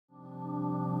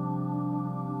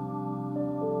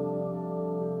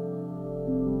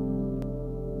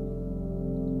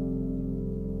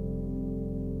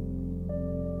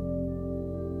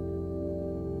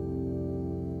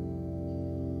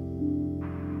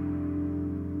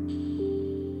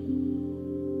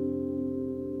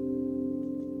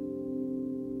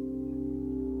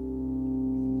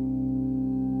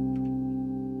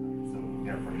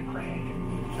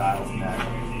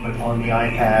the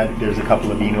iPad, there's a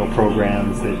couple of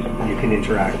programs that you can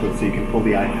interact with, so you can pull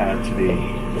the iPad to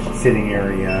the sitting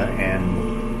area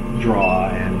and draw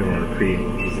and or create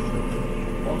music.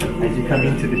 As you come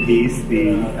into the piece,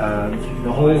 the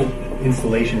whole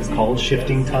installation is called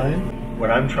Shifting Time. What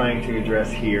I'm trying to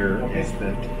address here is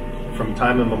that from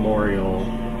time immemorial,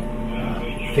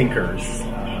 thinkers,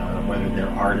 whether they're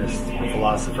artists or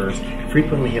philosophers,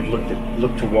 frequently have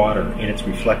looked to water in its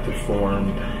reflective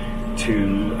form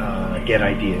to get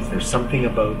ideas. There's something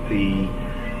about the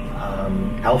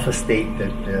alpha state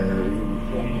that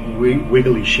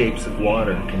wiggly shapes of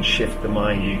water can shift the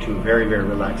mind into a very, very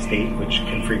relaxed state, which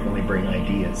can frequently bring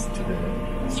ideas to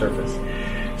the surface.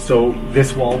 So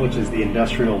this wall, which is the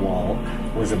industrial wall,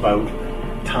 was about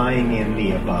tying in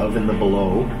the above and the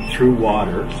below through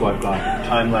water. So I've got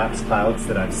time-lapse clouds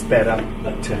that I've sped up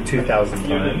to 2,000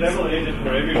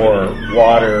 times, or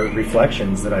water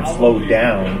reflections that I've slowed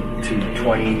down to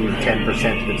 20 or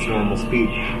 10% of its normal speed,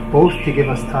 both to give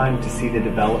us time to see the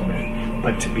development,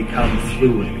 but to become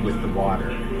fluid with the water.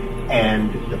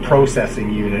 And the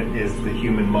processing unit is the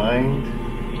human mind,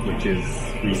 which is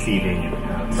receiving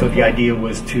it. So the idea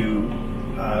was to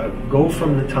go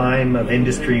from the time of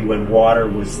industry when water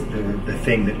was the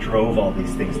thing that drove all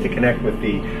these things, to connect with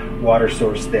the water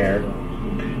source there.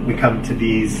 We come to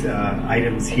these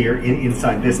items here.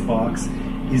 Inside this box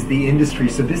is the industry.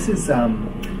 So this is,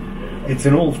 it's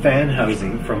an old fan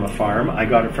housing from a farm. I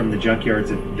got it from the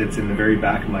junkyards that's in the very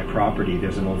back of my property.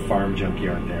 There's an old farm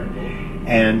junkyard there.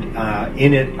 And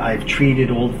in it, I've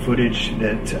treated old footage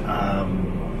that,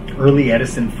 early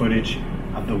Edison footage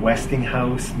of the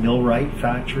Westinghouse millwright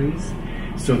factories.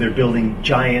 So they're building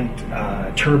giant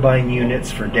turbine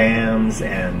units for dams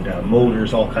and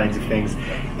motors, all kinds of things.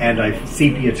 And I've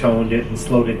sepia toned it and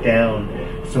slowed it down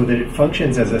so that it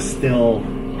functions as a still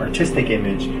artistic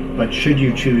image. But should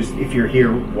you choose, if you're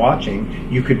here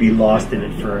watching, you could be lost in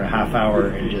it for a half hour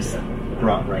and just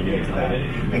brought right into that.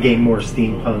 Again, more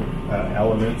steampunk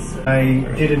elements. I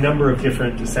did a number of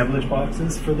different assemblage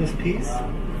boxes for this piece.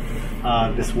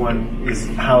 This one is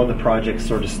how the project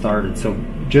sort of started. So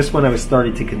just when I was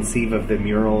starting to conceive of the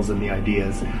murals and the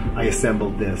ideas, I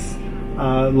assembled this.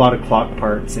 A lot of clock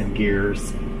parts and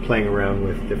gears, playing around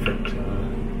with different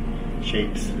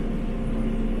shapes.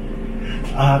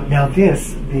 Now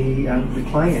this, the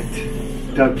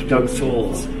client, Doug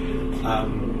Souls,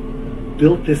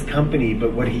 built this company,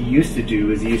 but what he used to do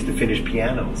is he used to finish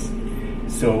pianos.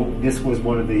 So this was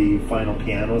one of the final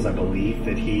pianos, I believe,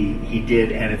 that he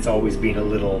did, and it's always been a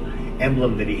little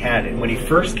emblem that he had. And when he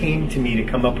first came to me to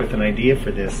come up with an idea for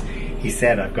this, he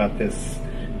said, I've got this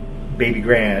baby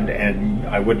grand and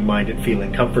I wouldn't mind it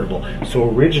feeling comfortable. So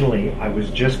originally I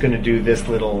was just going to do this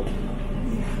little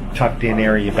tucked in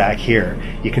area back here.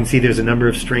 You can see there's a number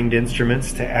of stringed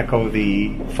instruments to echo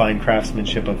the fine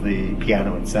craftsmanship of the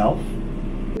piano itself.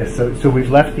 So we've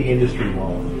left the industry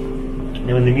wall.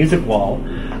 Now in the music wall,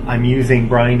 I'm using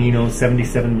Brian Eno's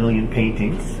 77 million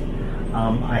paintings.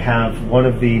 I have one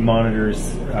of the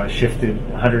monitors shifted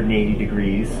 180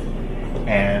 degrees,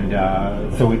 and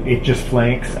so it just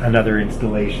flanks another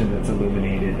installation that's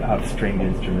illuminated of stringed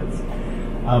instruments.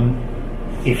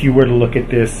 If you were to look at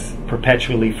this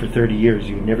perpetually for 30 years,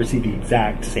 you would never see the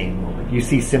exact same moment. You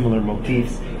see similar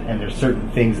motifs, and there's certain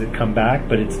things that come back,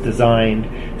 but it's designed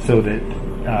so that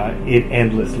it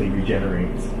endlessly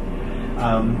regenerates.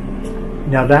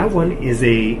 Now that one is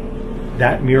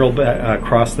that mural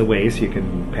across the way, so you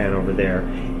can pan over there,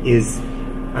 is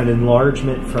an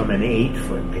enlargement from an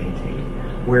 8-foot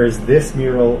painting, whereas this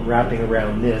mural wrapping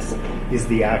around this is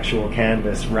the actual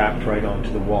canvas wrapped right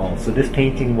onto the wall. So this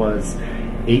painting was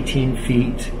 18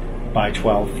 feet by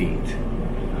 12 feet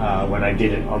when I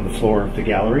did it on the floor of the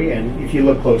gallery, and if you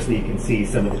look closely you can see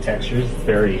some of the textures. It's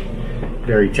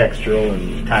very textural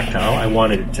and tactile. I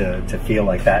wanted it to feel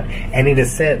like that, and in a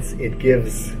sense it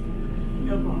gives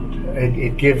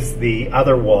the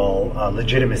other wall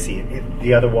legitimacy.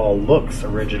 The other wall looks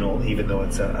original even though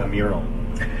it's a mural.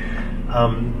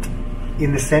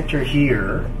 In the center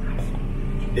here,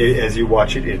 as you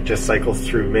watch it, it just cycles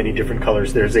through many different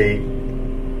colors. There's a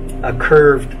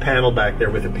curved panel back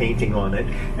there with a painting on it,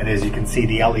 and as you can see,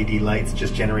 the LED lights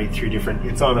just generate through different.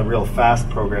 It's on a real fast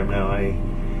program now. I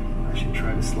should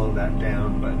try to slow that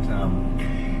down,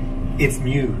 but it's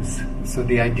Muse. So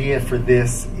the idea for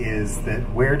this is that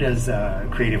where does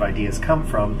creative ideas come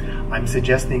from? I'm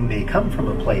suggesting they come from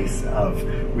a place of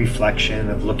reflection,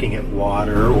 of looking at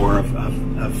water, or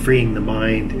of freeing the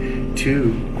mind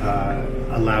to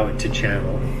allow it to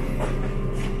channel.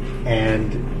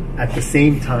 And at the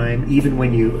same time, even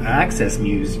when you access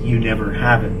Muse, you never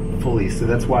have it fully. So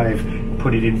that's why I've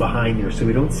put it in behind there, so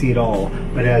we don't see it all,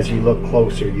 but as you look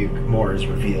closer, more is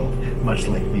revealed, much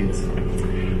like music.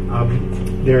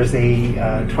 There's a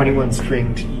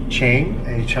 21-stringed Chang,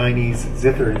 a Chinese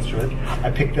zither instrument. I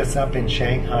picked this up in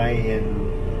Shanghai in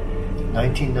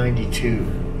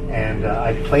 1992, and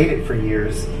I played it for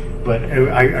years, but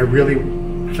I really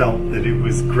felt that it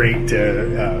was great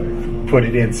to put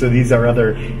it in. So these are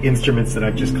other instruments that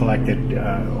I've just collected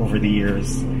over the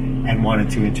years and wanted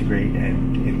to integrate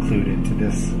and include into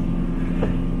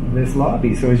this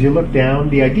lobby. So as you look down,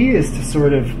 the idea is to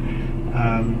sort of,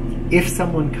 if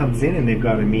someone comes in and they've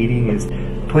got a meeting, is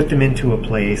put them into a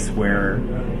place where,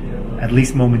 at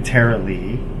least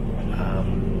momentarily,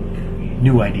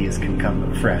 new ideas can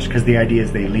come fresh. Because the idea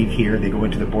is they leave here, they go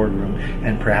into the boardroom,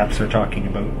 and perhaps are talking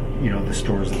about, you know, the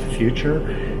stores of the future.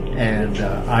 And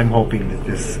I'm hoping that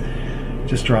this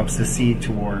just drops the seed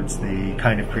towards the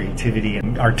kind of creativity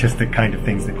and artistic kind of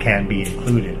things that can be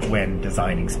included when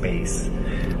designing space.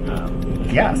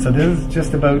 Yeah, so this is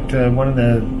just about one of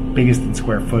the biggest in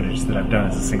square footage that I've done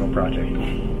as a single project.